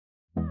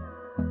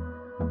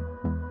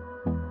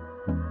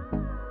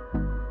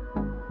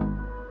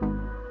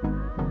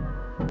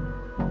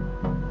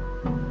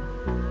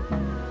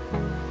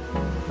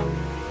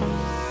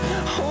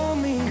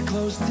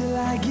close till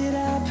I get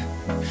up.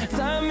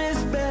 Time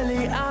is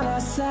barely on our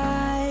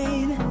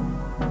side.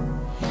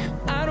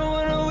 I don't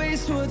wanna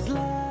waste what's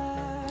left.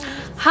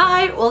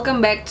 Hai,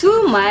 welcome back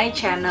to my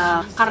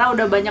channel. Karena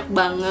udah banyak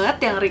banget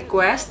yang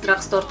request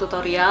drugstore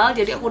tutorial,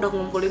 jadi aku udah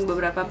ngumpulin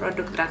beberapa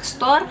produk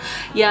drugstore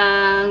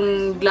yang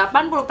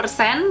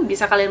 80%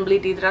 bisa kalian beli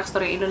di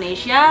drugstore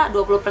Indonesia,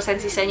 20%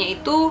 sisanya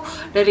itu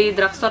dari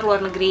drugstore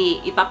luar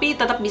negeri. Tapi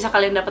tetap bisa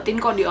kalian dapetin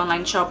kok di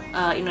online shop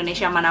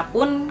Indonesia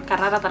manapun,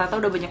 karena rata-rata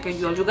udah banyak yang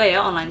jual juga ya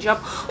online shop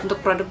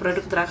untuk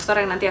produk-produk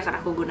drugstore yang nanti akan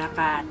aku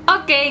gunakan.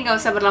 Oke, nggak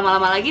usah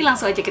berlama-lama lagi,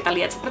 langsung aja kita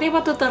lihat seperti apa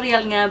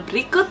tutorialnya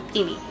berikut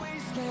ini.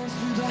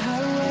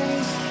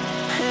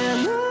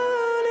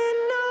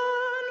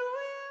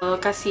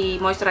 Kasih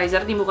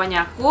moisturizer di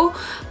mukanya aku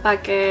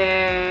pakai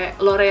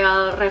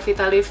L'Oreal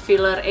Revitalift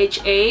Filler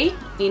HA.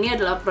 Ini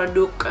adalah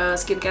produk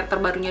skincare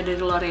terbarunya dari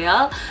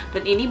L'Oreal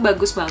dan ini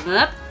bagus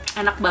banget,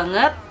 enak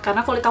banget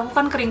karena kulit aku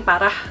kan kering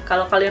parah.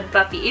 Kalau kalian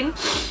perhatiin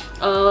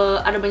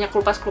ada banyak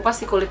kelupas-kelupas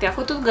di kulitnya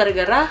aku tuh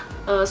gara-gara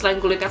selain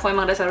kulitnya aku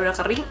emang dasar udah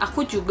kering,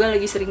 aku juga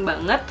lagi sering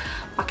banget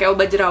pakai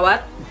obat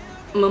jerawat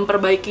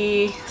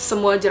memperbaiki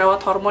semua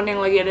jerawat hormon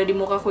yang lagi ada di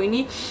mukaku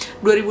ini.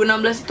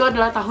 2016 itu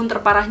adalah tahun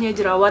terparahnya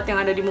jerawat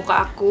yang ada di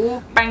muka aku.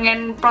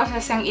 Pengen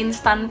proses yang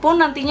instan pun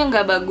nantinya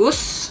nggak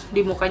bagus di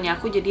mukanya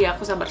aku, jadi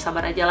aku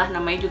sabar-sabar aja lah,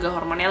 namanya juga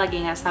hormonnya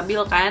lagi nggak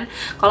stabil kan.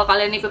 Kalau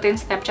kalian ikutin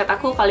Snapchat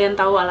aku, kalian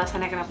tahu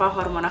alasannya kenapa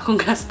hormon aku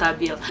nggak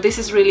stabil. This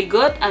is really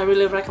good, I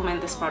really recommend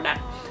this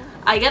product.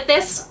 I got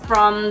this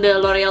from the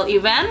L'Oreal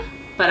event,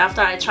 but after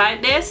I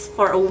tried this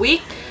for a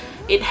week,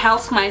 it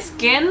helps my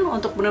skin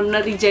untuk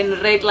benar-benar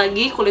regenerate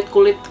lagi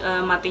kulit-kulit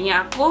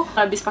matinya aku.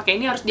 Habis pakai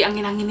ini harus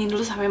diangin-anginin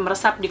dulu sampai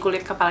meresap di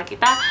kulit kepala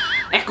kita.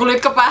 Kulit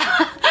kepala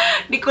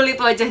di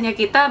kulit wajahnya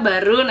kita,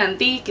 baru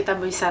nanti kita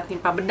bisa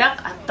timpa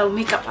bedak atau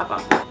makeup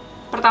apa-apa.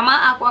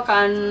 Pertama aku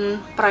akan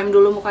prime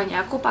dulu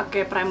mukanya aku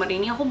pakai primer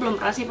ini. Aku belum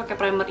pernah sih pakai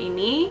primer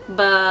ini,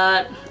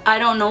 but I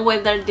don't know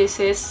whether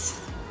this is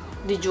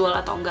dijual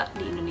atau enggak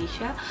di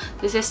Indonesia.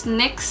 This is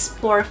NYX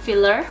Pore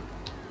Filler.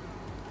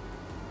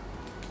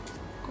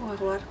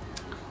 Keluar.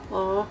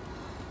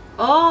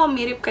 Oh,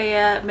 mirip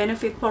kayak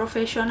Benefit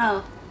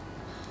Professional.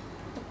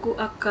 Aku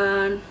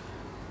akan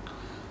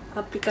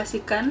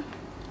aplikasikan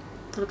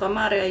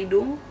terutama area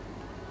hidung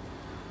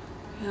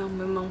yang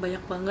memang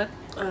banyak banget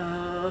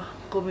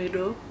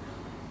komedo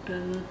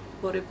dan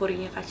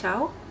pori-porinya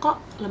kacau.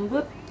 Kok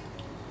lembut.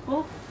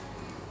 Oh,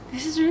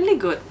 this is really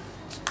good.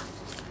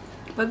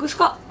 Bagus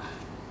kok.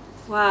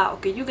 Wah,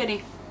 oke juga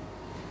nih.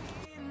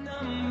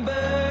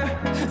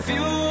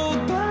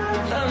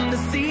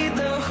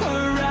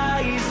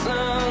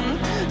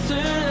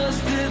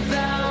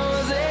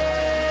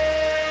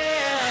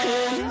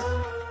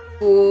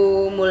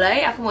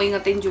 Aku mau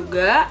ingetin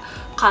juga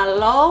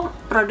kalau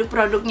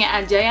produk-produknya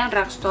aja yang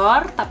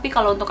drugstore, tapi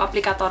kalau untuk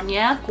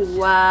aplikatornya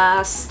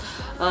kuas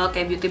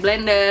kayak beauty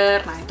blender,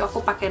 nah itu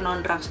aku pakai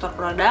non drugstore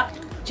produk.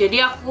 Jadi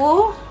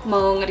aku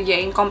mau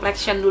ngerjain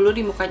complexion dulu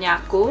di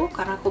mukanya aku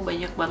karena aku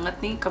banyak banget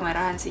nih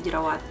kemerahan si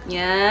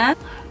jerawatnya.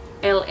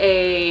 LA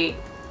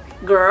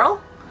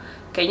Girl,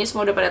 kayaknya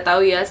semua udah pada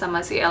tahu ya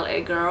sama si LA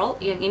Girl.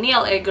 Yang ini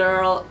LA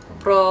Girl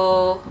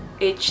Pro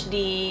HD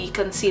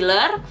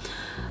Concealer.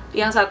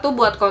 Yang satu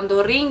buat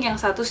contouring,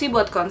 yang satu sih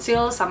buat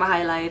conceal sama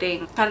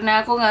highlighting. Karena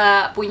aku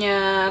nggak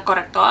punya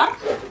korektor,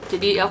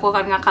 jadi aku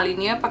akan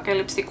ngakalinnya pakai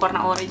lipstick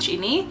warna orange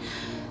ini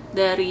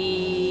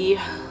dari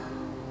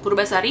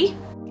Purbasari.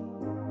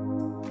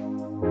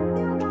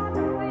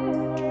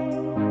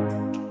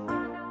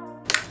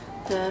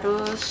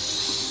 Terus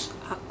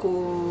aku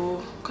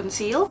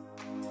conceal.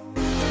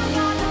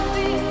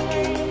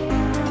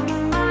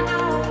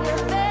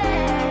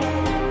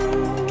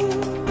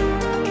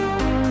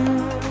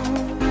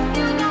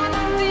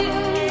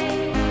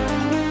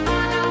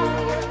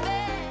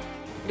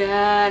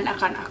 Dan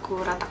akan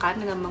aku ratakan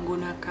dengan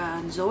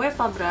menggunakan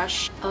Zoeva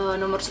brush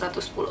nomor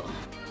 110.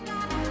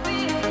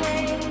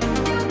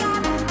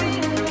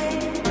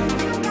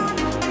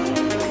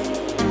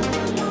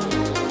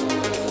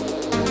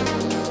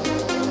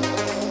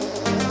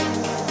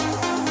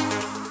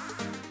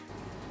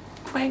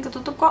 Paling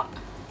ketutup kok.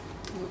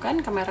 Bukan,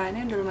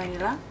 kameranya udah lumayan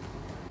hilang.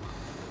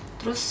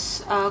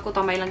 Terus aku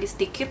tambahin lagi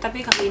sedikit,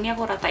 tapi kali ini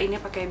aku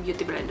ratainnya pakai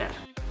beauty blender.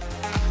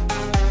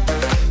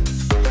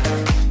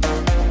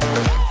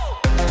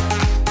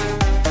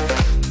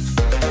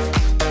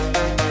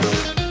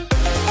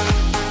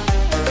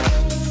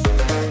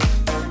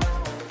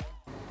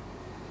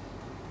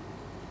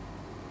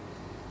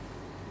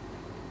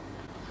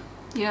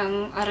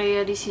 Yang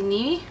area di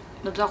sini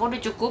menurut aku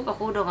udah cukup,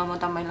 aku udah nggak mau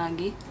tambahin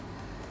lagi,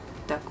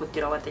 takut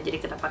jerawatnya jadi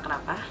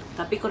kenapa-kenapa.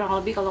 Tapi kurang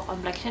lebih kalau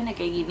complexion ya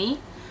kayak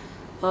gini,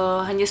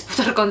 hanya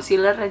seputar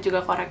concealer dan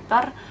juga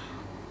korektor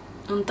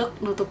untuk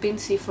nutupin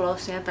si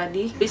flawsnya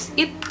tadi. Habis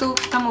itu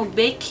kita mau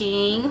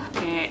baking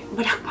pakai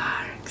bedak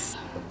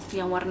Marcks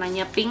yang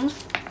warnanya pink,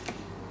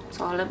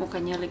 soalnya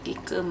mukanya lagi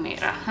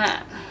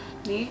kemerahan.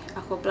 Nih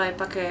aku apply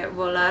pakai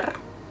Volar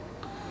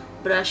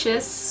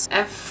brushes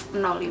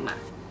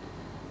F05.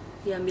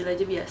 Diambil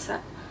aja biasa.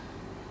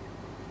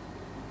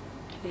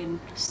 and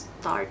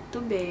start to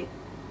bake.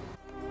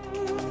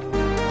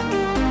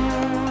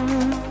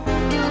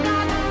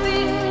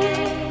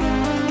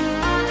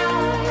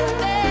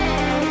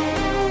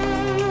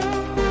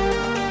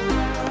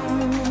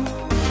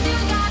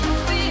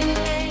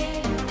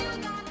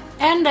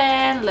 And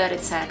then let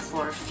it set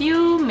for a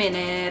few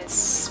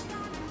minutes.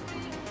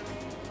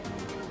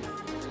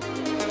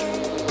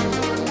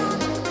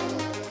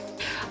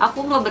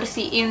 Aku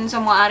ngebersihin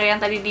semua area yang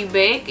tadi di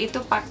bake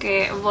itu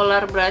pakai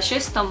roller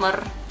brushes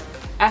nomor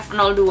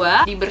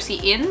F02.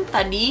 Dibersihin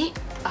tadi,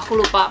 aku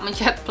lupa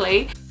mencet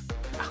play.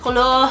 Aku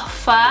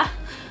lupa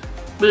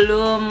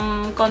belum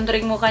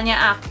contouring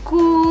mukanya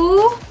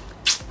aku.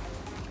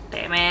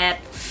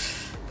 Demet.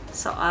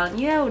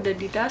 Soalnya udah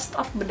di dust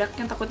off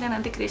bedaknya, takutnya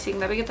nanti creasing.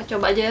 Tapi kita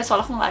coba aja ya,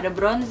 soalnya aku nggak ada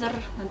bronzer.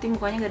 Nanti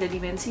mukanya nggak ada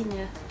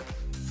dimensinya.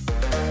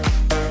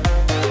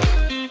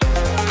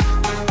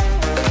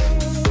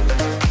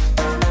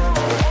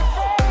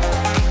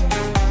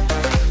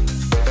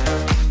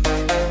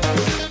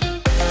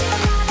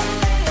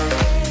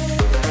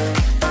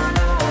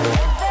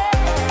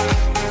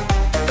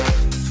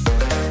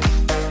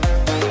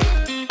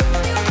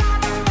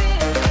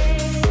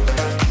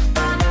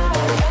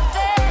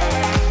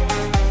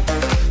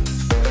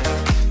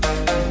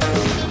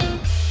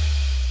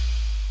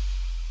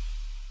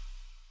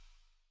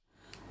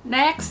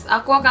 Next,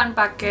 aku akan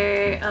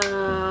pakai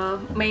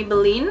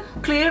Maybelline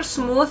Clear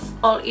Smooth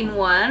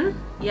All-in-One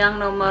yang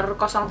nomor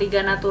 03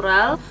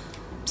 natural.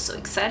 So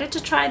excited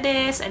to try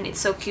this and it's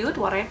so cute,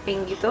 warnanya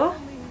pink gitu.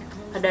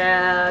 Ada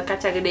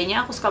kaca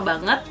gedenya, aku suka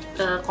banget.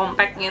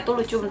 Compactnya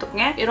tuh lucu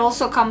bentuknya. It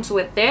also comes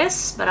with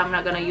this, but I'm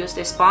not gonna use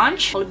this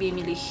sponge. Aku lebih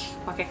milih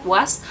pakai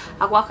kuas.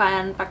 Aku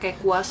akan pakai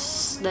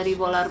kuas dari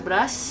roller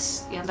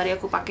brush yang tadi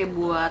aku pakai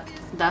buat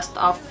dust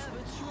off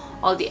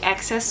all the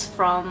excess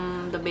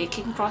from the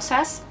baking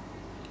process.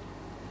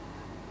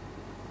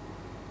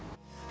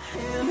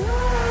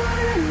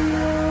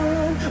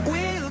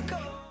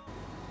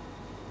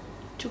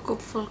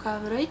 Cukup full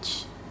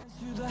coverage.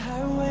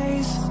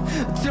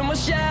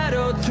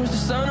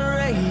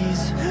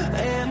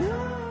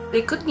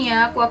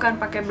 Berikutnya aku akan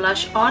pakai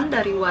blush on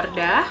dari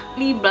Wardah.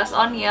 Ini blush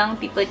on yang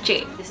tipe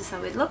C. This is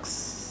how it looks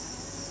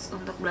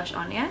untuk blush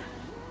onnya.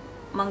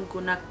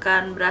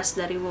 Menggunakan brush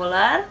dari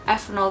roller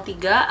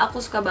F03.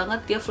 Aku suka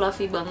banget, dia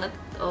fluffy banget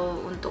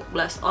untuk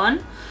blush on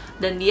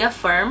dan dia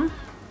firm.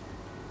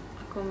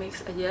 Aku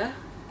mix aja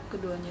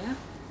keduanya.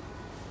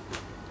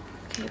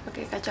 Oke,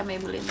 pakai kaca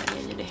Maybelline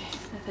tadi aja deh.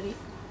 Nah, tadi.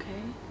 Oke.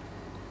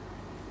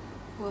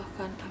 Aku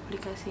akan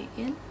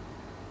aplikasiin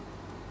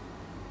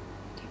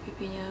di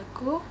pipinya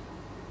aku.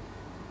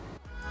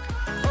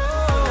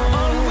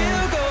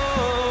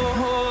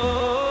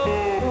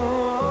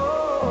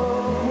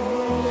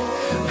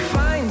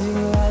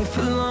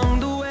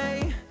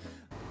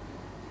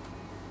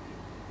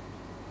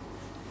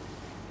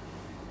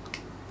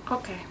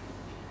 Oke.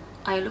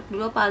 Eye look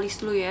dulu apa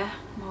alis dulu ya?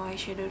 Mau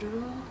eyeshadow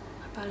dulu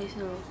apa alis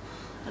dulu?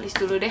 Alis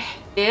dulu deh.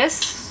 This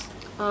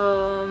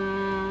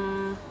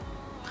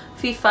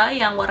Viva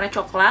yang warna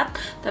coklat,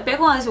 tapi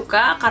aku nggak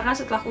suka karena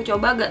setelah aku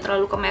coba agak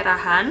terlalu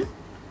kemerahan.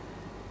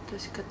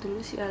 Terus sikat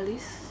dulu si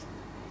alis.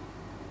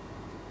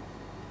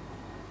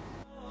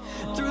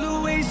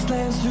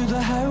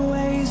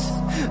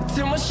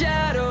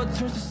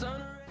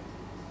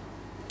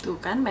 Tuh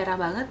kan merah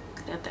banget,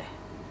 lihat deh.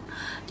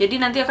 Jadi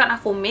nanti akan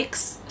aku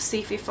mix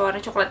si Viva warna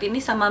coklat ini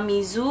sama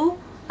Mizzu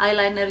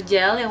eyeliner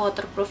gel yang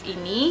waterproof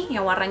ini,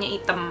 yang warnanya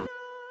hitam.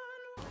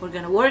 We're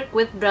gonna work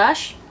with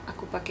brush.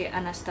 Aku pakai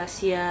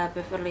Anastasia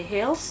Beverly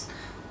Hills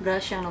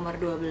brush yang nomor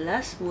 12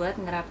 buat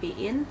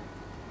ngerapiin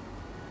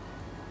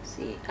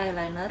si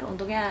eyeliner.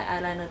 Untungnya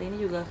eyeliner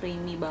ini juga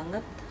creamy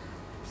banget,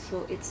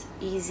 so it's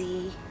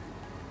easy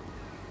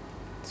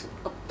to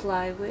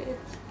apply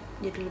with.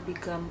 Jadi lebih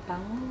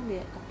gampang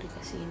lihat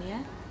aplikasi ini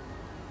ya.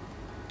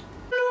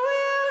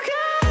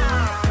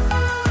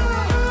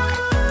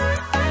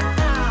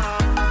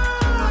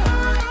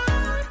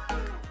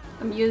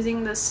 I'm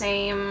using the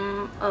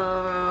same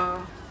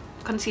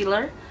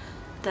concealer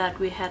that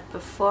we had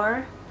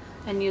before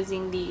and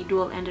using the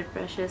dual-ended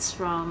brushes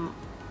from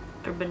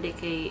Urban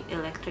Decay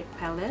Electric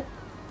Palette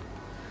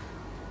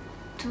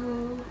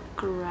to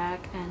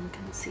correct and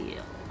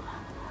conceal.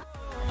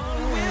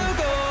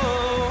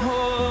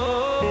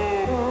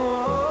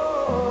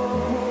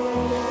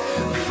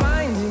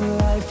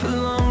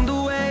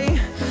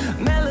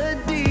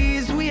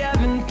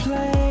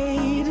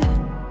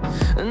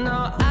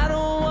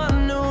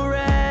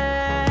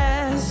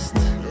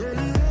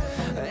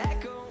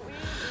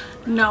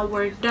 Now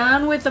we're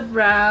done with the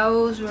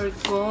brows. We're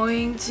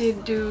going to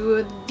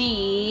do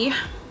the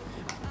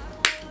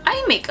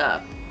eye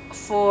makeup.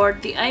 For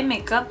the eye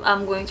makeup,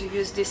 I'm going to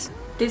use this.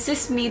 This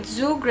is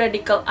Mizzu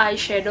Gradical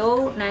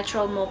Eyeshadow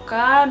Natural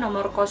Mocha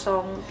nomor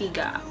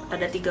 03.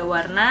 Ada 3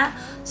 warna,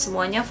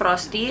 semuanya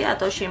frosty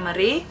atau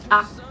shimmery.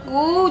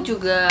 Aku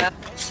juga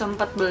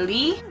sempat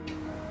beli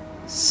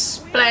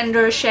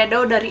Splendour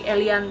shadow dari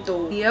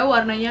Elianto. Dia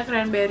warnanya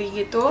cranberry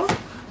gitu,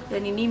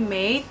 dan ini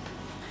matte.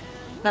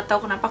 Nggak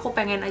tahu kenapa aku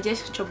pengen aja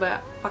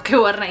coba pakai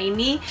warna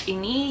ini.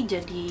 Ini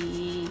jadi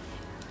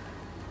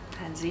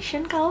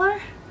transition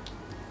color.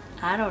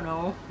 I don't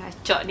know.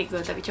 Ngaco nih gue,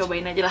 tapi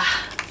cobain aja lah.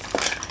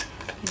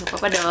 Gak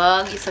apa-apa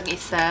dong,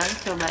 iseng-iseng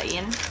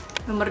cobain.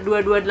 Nomor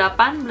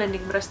 228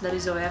 blending brush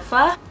dari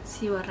Zoeva.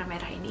 Si warna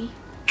merah ini.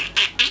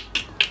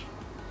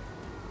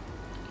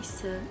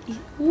 Iseng.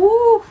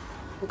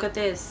 Look at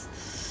this.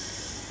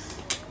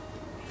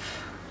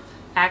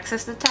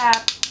 Access the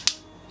tab.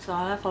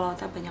 Soalnya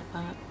follow-tab banyak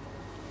banget.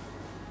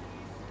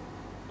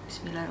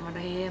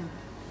 Bismillahirrahmanirrahim.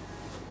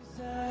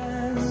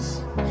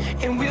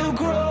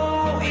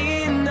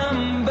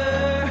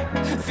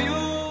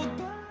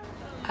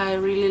 I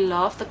really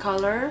love the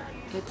color.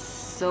 It's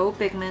so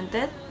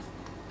pigmented.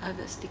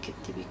 Agak sedikit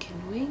dibikin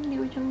wing di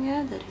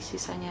ujungnya dari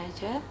sisanya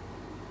aja.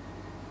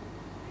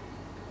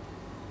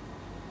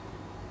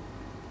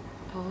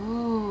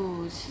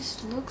 Oh,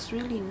 this looks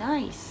really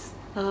nice.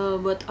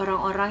 Buat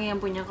orang-orang yang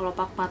punya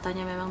kelopak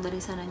matanya memang dari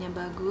sananya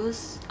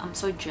bagus, I'm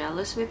so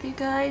jealous with you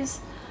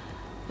guys.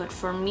 But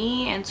for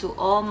me and to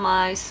all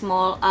my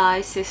small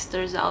eye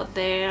sisters out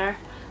there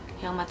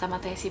yang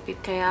mata-matanya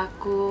sipit kayak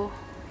aku,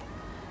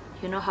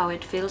 you know how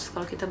it feels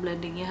kalau kita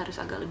blendingnya harus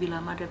agak lebih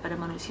lama daripada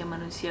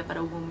manusia-manusia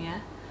pada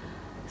umumnya.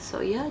 So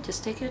yeah,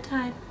 just take your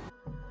time.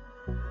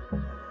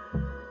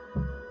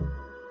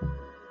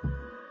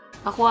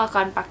 Aku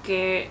akan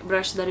pakai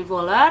brush dari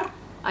Volar,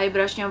 eye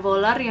brushnya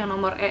Volar yang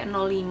nomor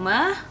E05.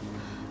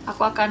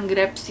 Aku akan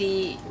grab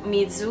si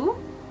Mizzu.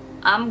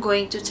 I'm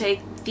going to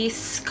take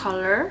this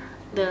color,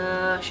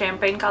 the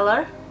champagne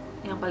color,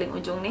 yang paling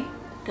ujung nih,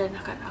 dan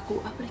akan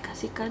aku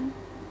aplikasikan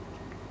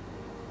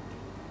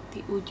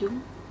di ujung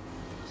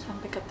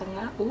sampai ke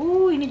tengah.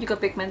 Ini juga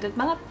pigmented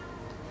banget.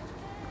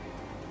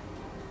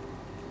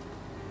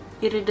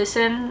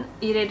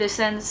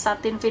 Iridescent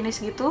satin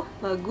finish gitu,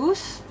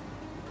 bagus.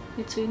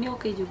 Mizzu ini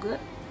oke juga.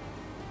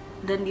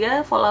 Dan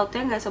dia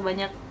falloutnya nggak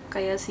sebanyak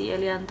kayak si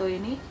Elianto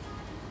ini.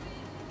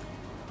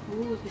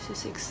 This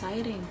is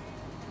exciting.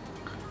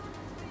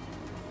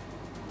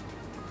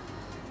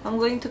 I'm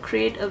going to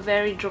create a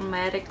very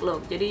dramatic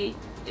look. Jadi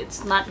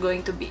it's not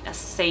going to be a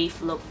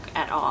safe look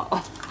at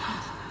all.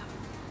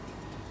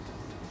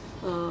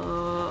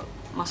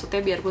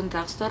 Maksudnya biarpun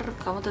drugstore,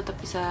 kamu tetap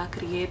bisa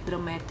create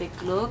dramatic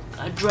look.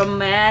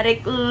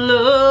 Dramatic.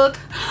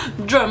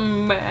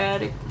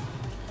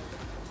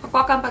 Aku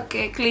akan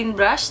pakai clean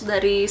brush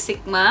dari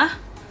Sigma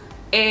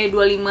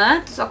E25.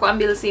 Terus aku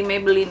ambil si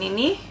Maybelline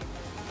ini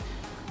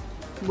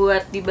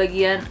buat di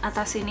bagian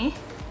atas ini,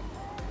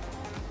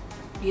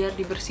 biar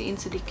dibersihin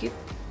sedikit.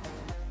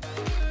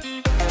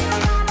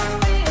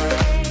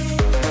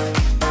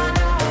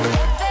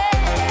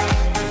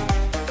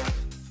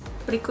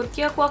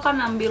 Berikutnya aku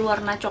akan ambil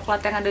warna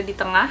coklat yang ada di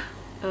tengah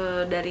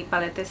dari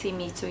palette si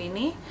Mizzu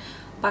ini.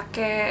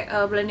 Pakai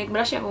blending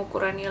brush yang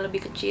ukurannya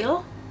lebih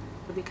kecil.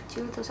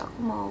 Terus aku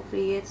mau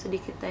create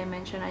sedikit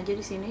dimension aja di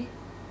sini,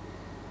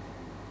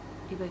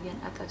 di bagian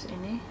atas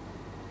ini.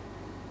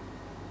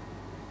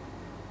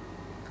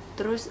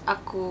 Terus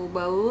aku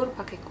baur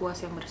pakai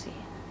kuas yang bersih.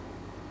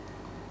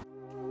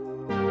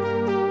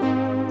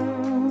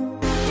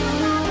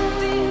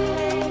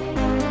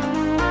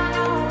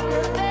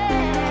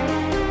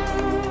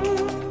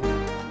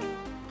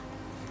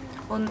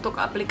 Untuk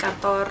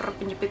aplikator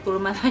penyepit bulu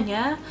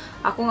matanya,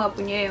 aku nggak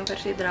punya yang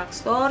versi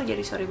drugstore,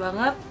 jadi sorry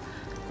banget.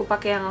 Aku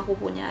pakai yang aku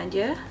punya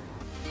aja.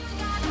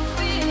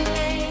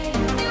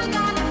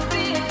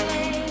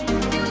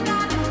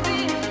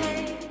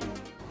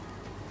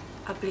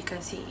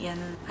 Aplikasiin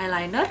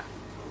eyeliner.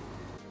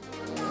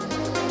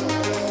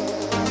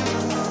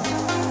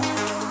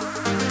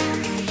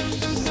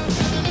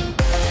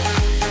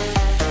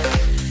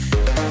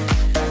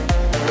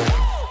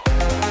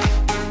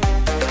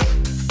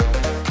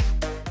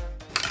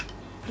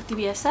 Seperti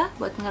biasa,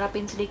 buat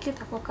ngerapin sedikit,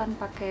 aku akan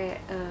pakai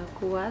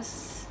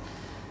kuas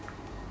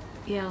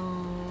yang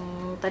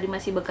tadi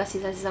masih bekas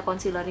sisa-sisa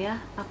concealernya.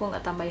 Aku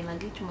nggak tambahin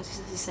lagi, cuma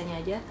sisa-sisanya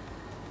aja.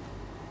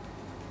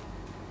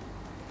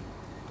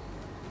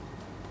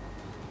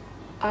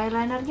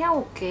 Eyelinernya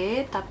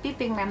oke, tapi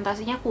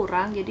pigmentasinya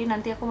kurang, jadi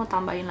nanti aku mau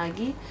tambahin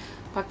lagi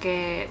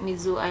pakai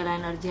Mizzu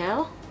eyeliner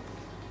gel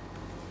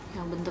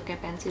yang bentuknya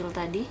pensil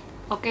tadi.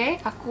 Oke,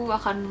 aku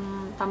akan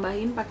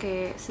tambahin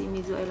pakai si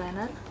Mizzu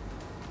eyeliner.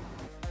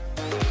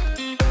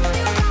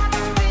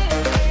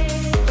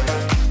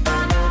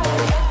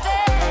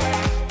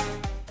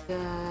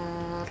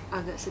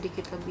 Agak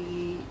sedikit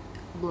lebih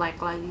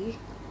black lagi,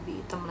 lebih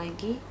hitam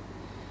lagi.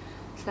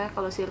 Saya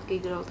kalau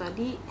silky girl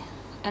tadi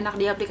enak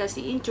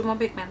diaplikasiin, cuma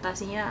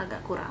pigmentasinya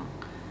agak kurang,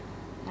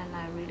 and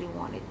I really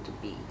want it to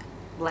be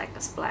black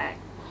as black.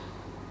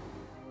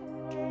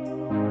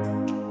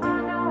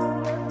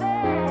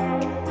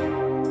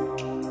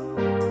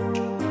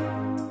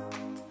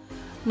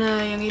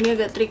 Nah, yang ini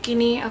agak tricky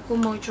nih. Aku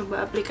mau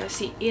coba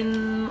aplikasiin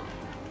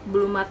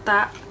bulu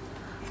mata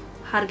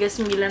harga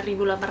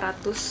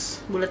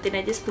 9.800, buletin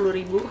aja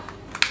 10.000.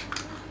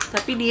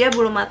 Tapi dia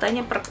bulu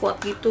matanya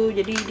perkuat gitu,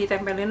 jadi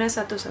ditempelinnya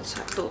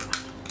satu-satu.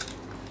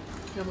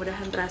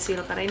 Mudah-mudahan berhasil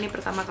karena ini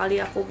pertama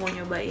kali aku mau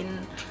nyobain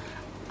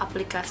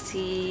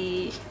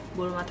aplikasi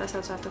bulu mata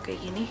satu-satu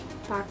kayak gini.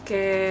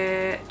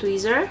 Pakai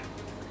tweezer,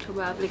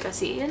 coba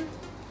aplikasiin.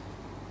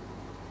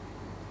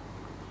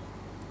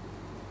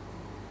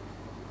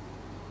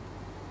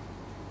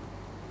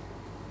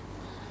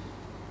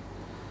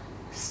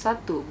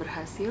 Satu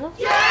berhasil.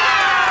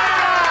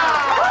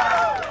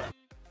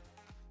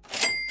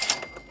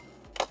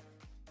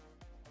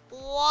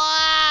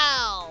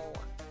 Wow.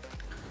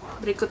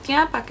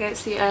 Berikutnya pakai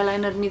si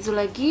eyeliner Mizzu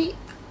lagi,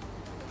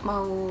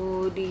 mau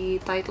di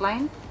tight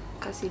line,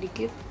 kasih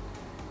dikit.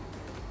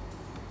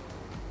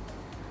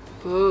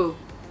 Oh,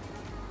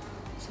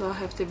 so I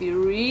have to be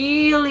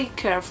really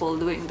careful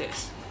doing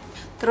this.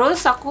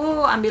 Terus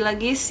aku ambil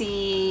lagi si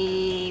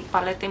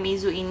palette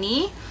Mizzu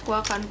ini. Aku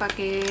akan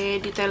pakai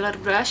detailer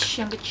brush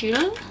yang kecil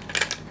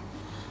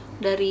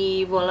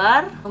dari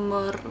Wardah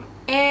nomor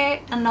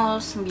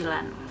E09.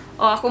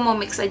 Oh, aku mau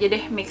mix aja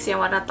deh, mix yang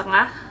warna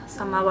tengah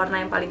sama warna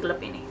yang paling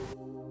gelap ini.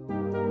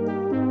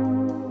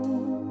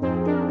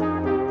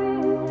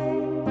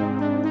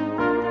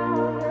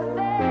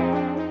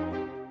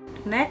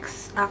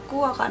 Next,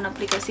 aku akan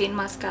aplikasiin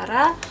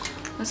mascara.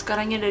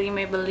 Mascaranya dari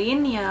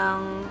Maybelline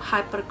yang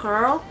Hyper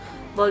Curl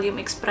Volume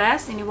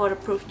Express. Ini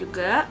waterproof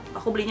juga.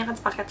 Aku belinya kan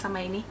sepaket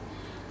sama ini.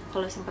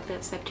 Kalau sempat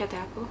lihat Snapchat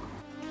ya aku.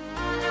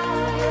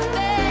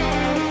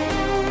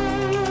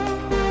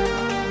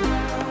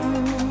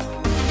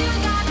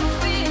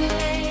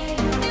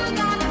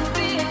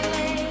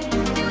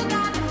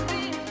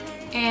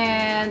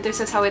 And this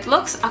is how it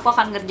looks. Aku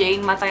akan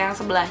ngerjain mata yang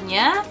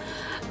sebelahnya.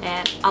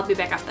 And I'll be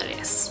back after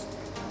this.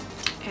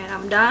 And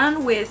I'm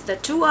done with the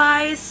two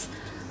eyes.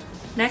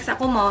 Next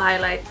aku mau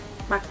highlight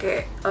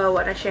pakai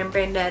warna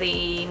champagne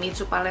dari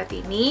Mizzu palette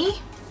ini.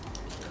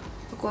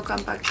 Aku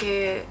akan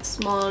pakai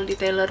small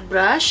detailer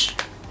brush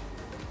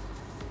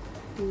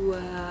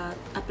buat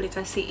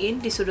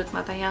aplikasiin di sudut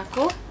matanya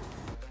aku.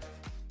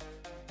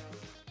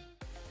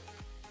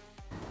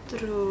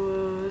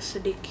 Terus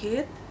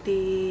sedikit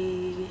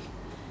di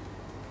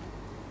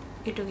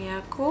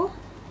hidungnya aku,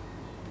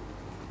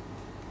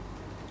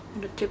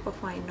 on the tip of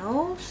my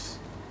nose,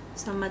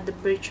 sama the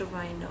bridge of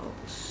my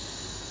nose.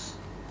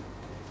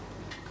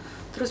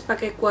 Terus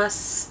pakai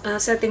kuas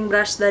setting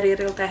brush dari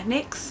Real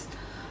Techniques.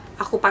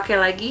 Aku pakai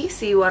lagi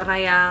si warna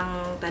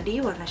yang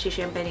tadi, warna si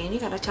champagne ini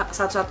karena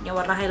satu-satunya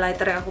warna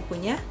highlighter yang aku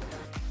punya.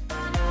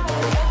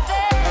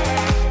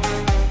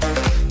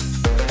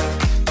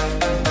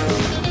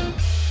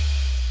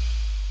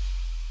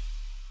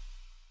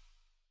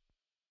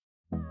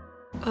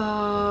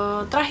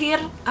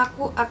 Terakhir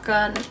aku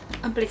akan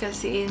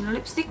aplikasiin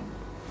lipstick.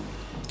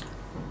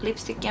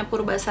 Lipsticknya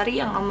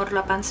Purbasari yang nomor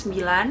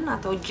 89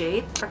 atau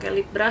Jade, pakai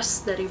lip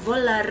brush dari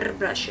Wardah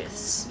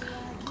brushes.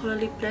 Kalau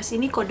lip brush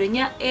ini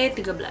kodenya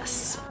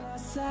E13.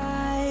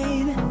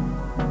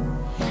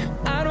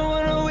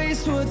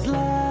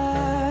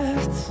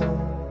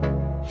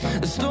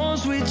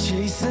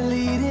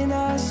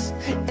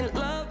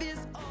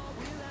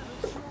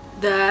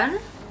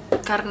 Dan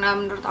karena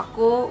menurut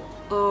aku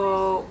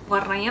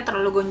warnanya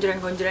terlalu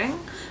gonjreng-gonjreng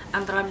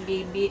antara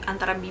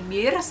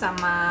bibir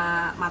sama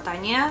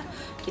matanya,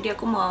 jadi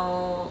aku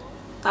mau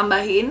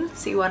tambahin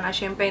si warna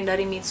champagne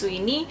dari Mizzu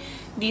ini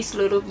di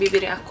seluruh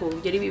bibir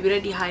aku. Jadi bibirnya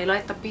di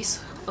highlight tapi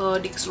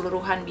di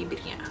keseluruhan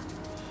bibirnya.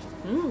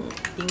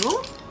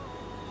 Bingung?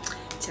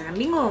 Jangan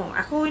bingung.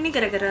 Aku ini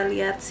gara-gara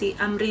lihat si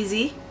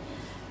Amrizi,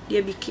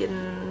 dia bikin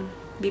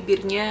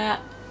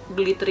bibirnya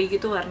glittery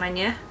gitu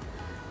warnanya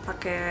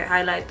pakai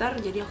highlighter,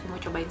 jadi aku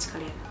mau cobain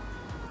sekalian.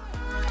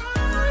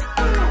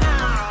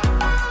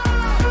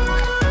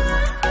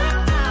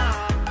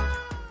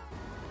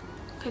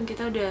 Kan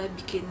kita udah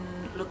bikin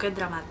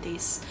looknya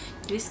dramatis,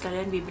 jadi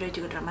sekalian bibirnya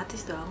juga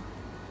dramatis dong.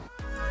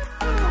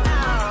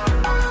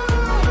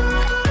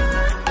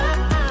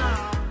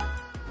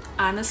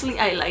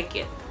 Honestly, I like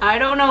it. I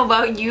don't know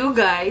about you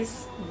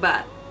guys,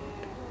 but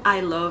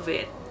I love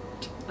it.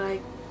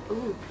 Like,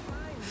 ooh,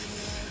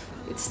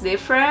 it's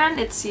different,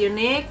 it's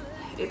unique,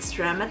 it's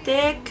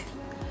dramatic,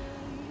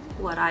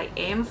 what I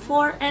aim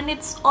for, and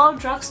it's all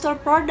drugstore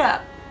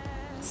product.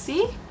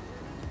 See?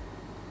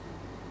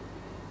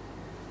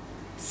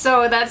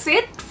 So that's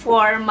it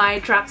for my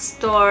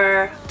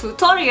drugstore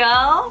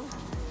tutorial.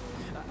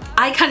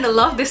 I kinda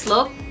love this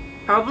look.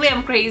 Probably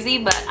I'm crazy,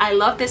 but I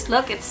love this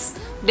look. It's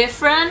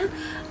different,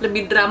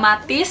 lebih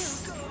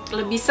dramatis,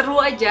 lebih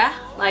seru aja,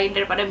 lain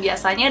daripada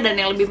biasanya.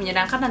 Dan yang lebih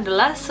menyenangkan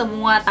adalah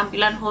semua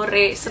tampilan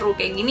hore seru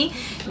kayak gini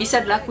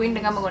bisa dilakuin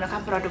dengan menggunakan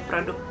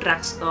produk-produk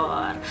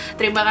drugstore.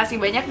 Terima kasih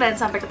banyak dan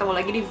sampai ketemu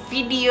lagi di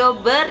video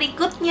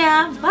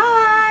berikutnya.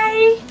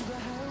 Bye!